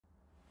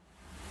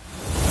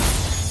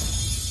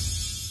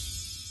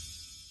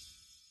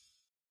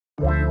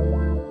Wae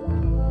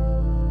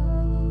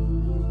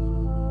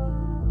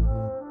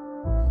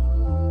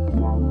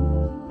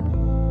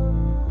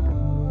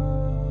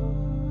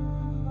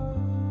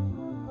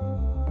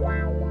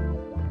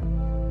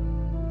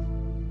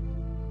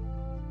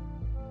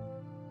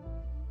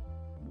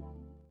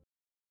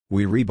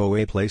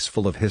Rebo, a place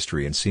full of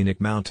history and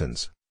scenic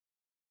mountains.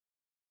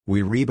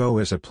 Wae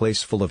Rebo is a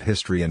place full of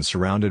history and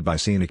surrounded by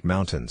scenic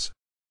mountains.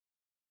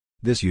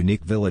 This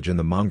unique village in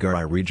the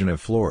Manggarai region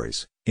of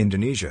Flores,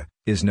 Indonesia,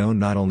 is known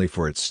not only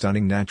for its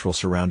stunning natural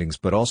surroundings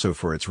but also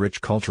for its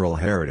rich cultural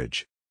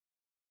heritage.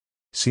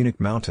 Scenic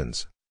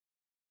mountains.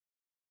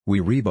 Wae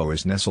Rebo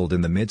is nestled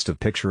in the midst of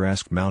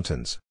picturesque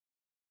mountains.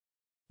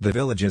 The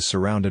village is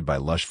surrounded by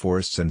lush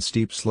forests and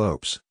steep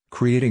slopes,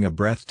 creating a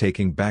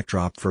breathtaking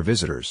backdrop for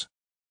visitors.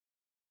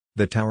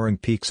 The towering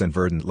peaks and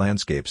verdant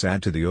landscapes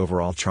add to the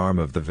overall charm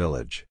of the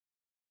village.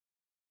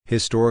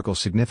 Historical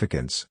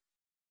significance.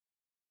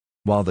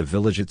 While the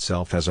village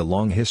itself has a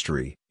long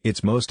history,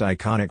 its most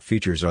iconic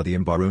features are the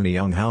Mbaru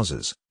Niang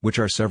houses, which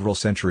are several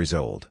centuries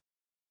old.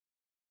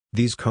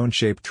 These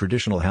cone-shaped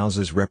traditional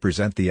houses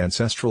represent the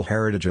ancestral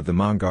heritage of the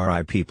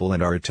Manggarai people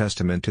and are a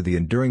testament to the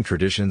enduring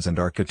traditions and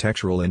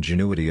architectural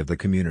ingenuity of the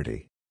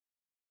community.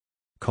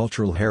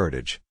 Cultural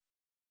heritage.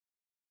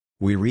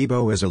 Wae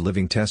Rebo is a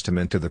living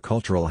testament to the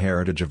cultural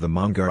heritage of the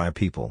Manggarai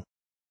people.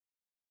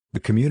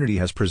 The community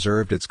has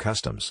preserved its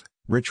customs,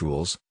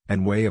 rituals,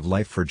 and way of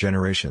life for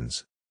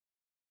generations.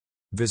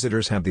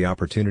 Visitors have the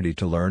opportunity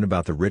to learn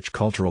about the rich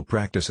cultural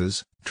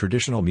practices,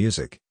 traditional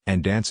music,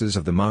 and dances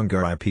of the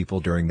Manggarai people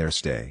during their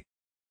stay.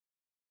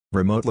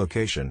 Remote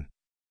location.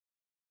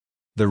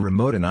 The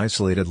remote and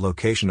isolated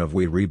location of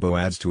Wae Rebo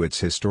adds to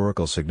its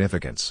historical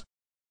significance.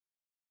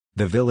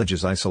 The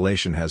village's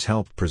isolation has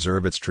helped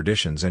preserve its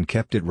traditions and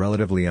kept it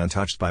relatively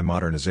untouched by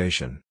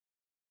modernization.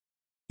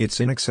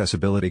 Its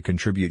inaccessibility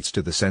contributes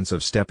to the sense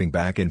of stepping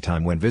back in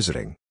time when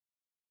visiting.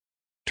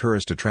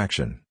 Tourist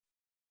attraction.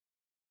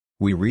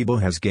 Wae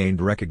Rebo has gained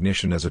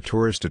recognition as a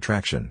tourist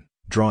attraction,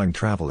 drawing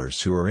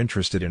travelers who are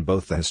interested in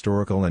both the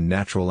historical and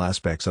natural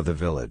aspects of the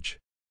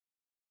village.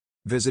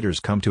 Visitors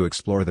come to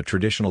explore the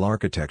traditional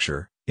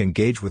architecture,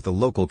 engage with the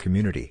local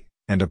community,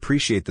 and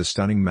appreciate the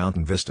stunning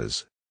mountain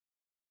vistas.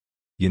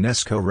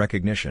 UNESCO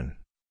recognition.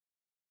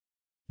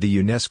 The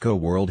UNESCO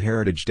World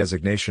Heritage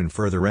designation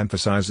further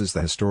emphasizes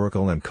the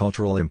historical and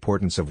cultural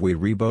importance of Wae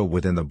Rebo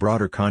within the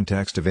broader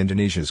context of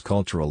Indonesia's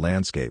cultural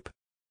landscape.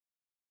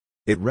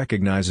 It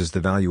recognizes the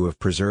value of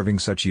preserving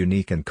such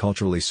unique and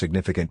culturally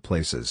significant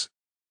places.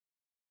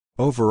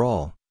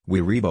 Overall, Wae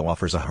Rebo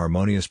offers a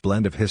harmonious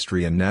blend of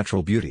history and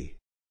natural beauty.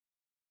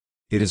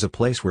 It is a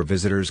place where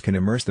visitors can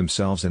immerse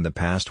themselves in the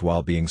past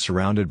while being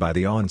surrounded by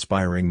the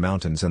awe-inspiring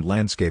mountains and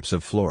landscapes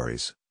of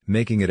Flores,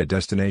 making it a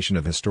destination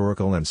of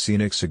historical and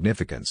scenic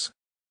significance.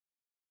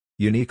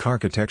 Unique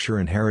architecture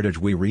and heritage.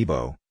 Wae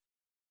Rebo.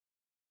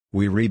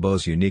 Wae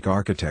Rebo's unique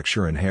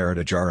architecture and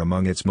heritage are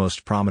among its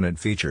most prominent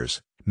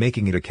features,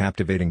 making it a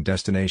captivating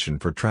destination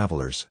for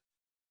travelers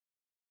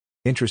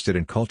interested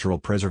in cultural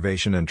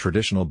preservation and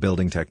traditional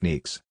building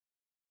techniques.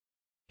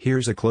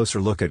 Here's a closer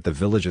look at the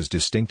village's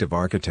distinctive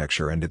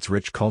architecture and its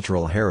rich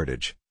cultural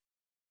heritage.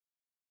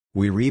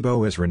 Wae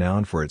Rebo is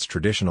renowned for its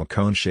traditional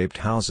cone-shaped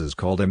houses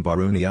called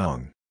Mbaru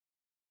Niang.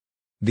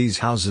 These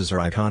houses are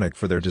iconic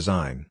for their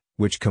design,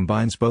 which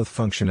combines both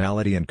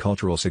functionality and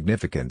cultural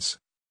significance.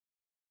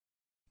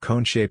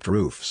 Cone-shaped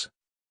roofs.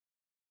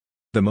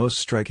 The most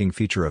striking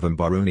feature of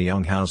Mbaru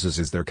Niang houses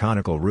is their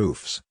conical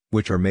roofs,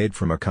 which are made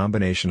from a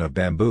combination of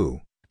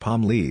bamboo,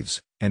 palm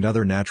leaves, and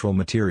other natural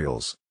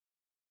materials.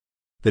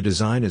 The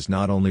design is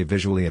not only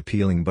visually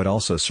appealing but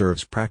also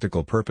serves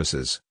practical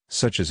purposes,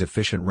 such as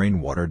efficient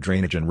rainwater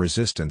drainage and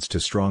resistance to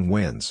strong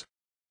winds.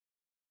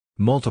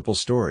 Multiple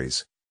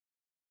stories.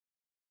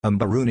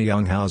 Mbaru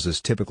Niang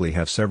houses typically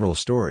have several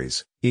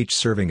stories, each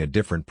serving a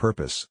different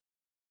purpose.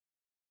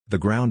 The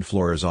ground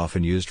floor is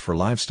often used for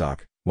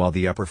livestock, while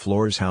the upper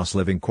floors house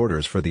living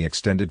quarters for the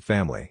extended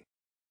family.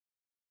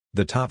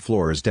 The top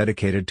floor is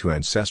dedicated to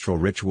ancestral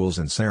rituals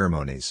and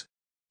ceremonies.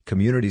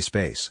 Community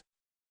space.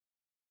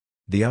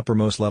 The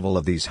uppermost level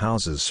of these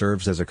houses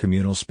serves as a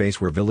communal space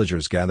where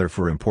villagers gather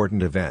for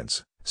important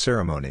events,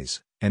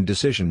 ceremonies, and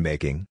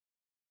decision-making.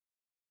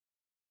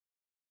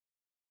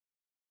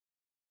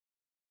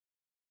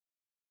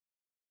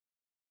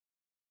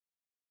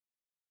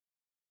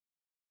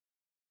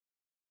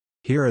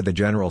 Here are the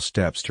general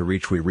steps to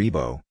reach Wae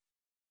Rebo.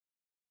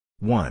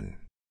 1.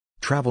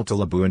 Travel to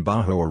Labuan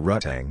Bajo or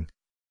Ruteng.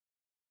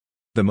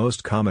 The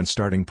most common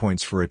starting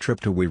points for a trip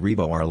to Wae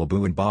Rebo are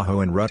Labuan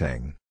Bajo and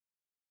Ruteng.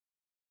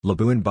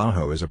 Labuan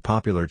Bajo is a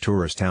popular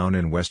tourist town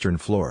in western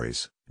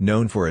Flores,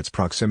 known for its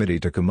proximity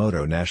to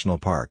Komodo National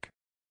Park.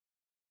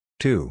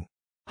 2.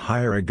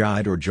 Hire a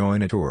guide or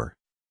join a tour.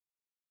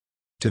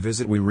 To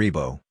visit Wae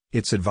Rebo,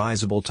 it's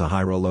advisable to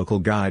hire a local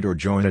guide or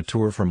join a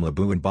tour from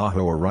Labuan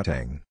Bajo or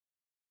Ruteng.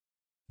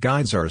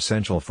 Guides are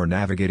essential for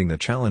navigating the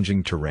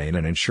challenging terrain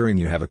and ensuring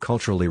you have a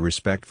culturally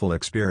respectful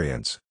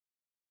experience.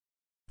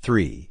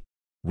 3.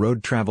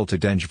 Road travel to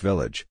Denj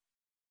village.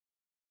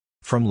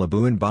 From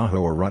Labuan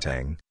Bajo or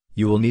Ruteng,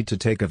 You will need to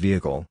take a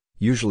vehicle,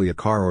 usually a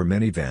car or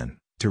minivan,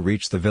 to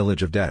reach the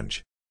village of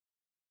Denge.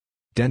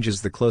 Denge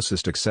is the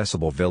closest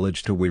accessible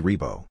village to Wae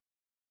Rebo.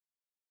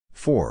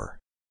 4.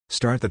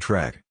 Start the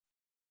trek.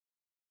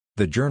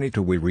 The journey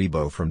to Wae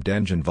Rebo from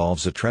Denge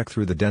involves a trek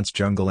through the dense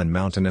jungle and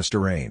mountainous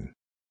terrain.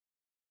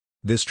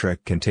 This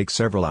trek can take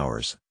several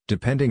hours,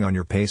 depending on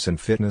your pace and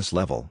fitness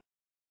level.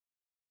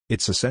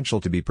 It's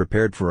essential to be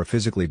prepared for a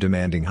physically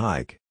demanding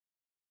hike.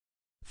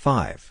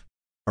 5.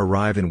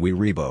 Arrive in Wae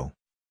Rebo.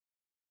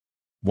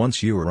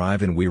 Once you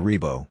arrive in Wae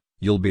Rebo,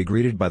 you'll be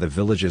greeted by the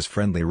village's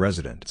friendly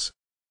residents.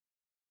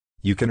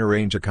 You can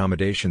arrange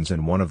accommodations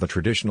in one of the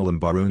traditional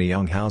Mbaru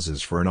Niang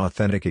houses for an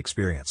authentic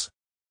experience.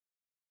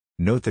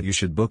 Note that you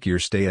should book your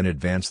stay in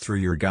advance through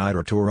your guide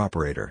or tour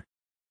operator.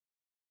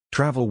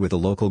 Travel with a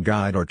local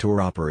guide or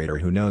tour operator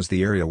who knows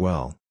the area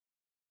well.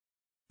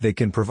 They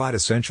can provide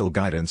essential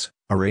guidance,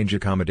 arrange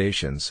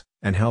accommodations,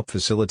 and help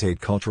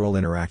facilitate cultural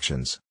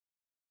interactions.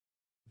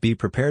 Be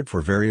prepared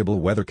for variable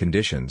weather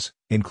conditions,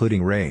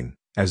 including rain,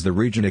 as the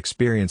region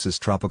experiences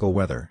tropical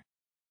weather.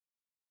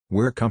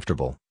 Wear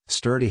comfortable,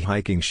 sturdy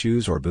hiking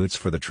shoes or boots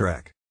for the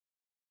trek.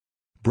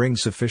 Bring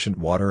sufficient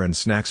water and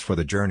snacks for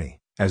the journey,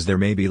 as there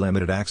may be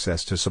limited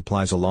access to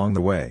supplies along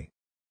the way.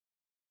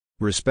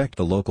 Respect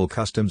the local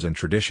customs and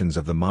traditions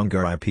of the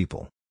Manggarai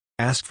people.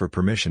 Ask for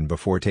permission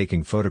before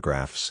taking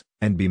photographs,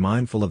 and be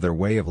mindful of their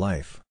way of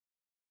life.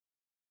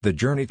 The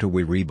journey to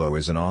Wae Rebo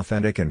is an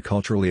authentic and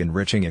culturally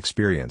enriching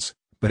experience,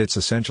 but it's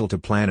essential to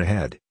plan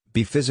ahead,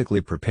 be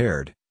physically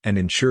prepared, and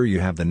ensure you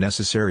have the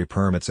necessary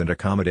permits and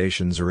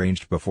accommodations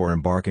arranged before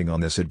embarking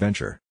on this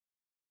adventure.